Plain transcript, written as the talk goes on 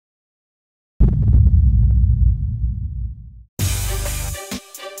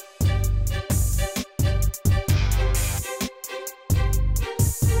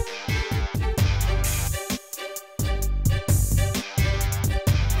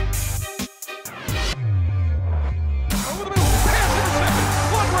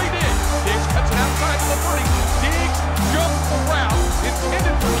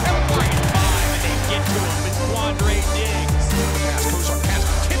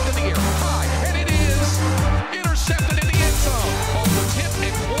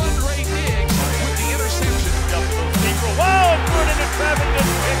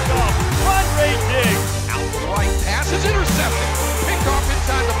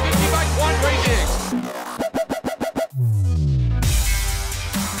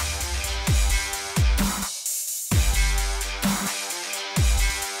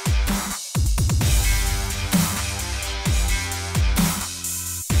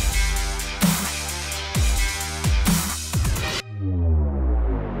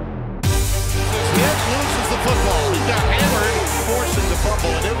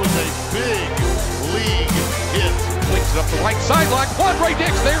Quandre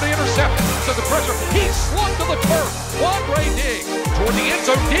Diggs there to intercept it. So the pressure, he's slugged to the turf. Quandre Diggs toward the end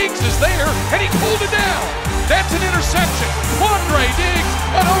zone. Diggs is there, and he pulled it down. That's an interception. Quandre Diggs,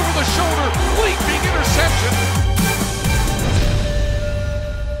 an over-the-shoulder, leaping interception.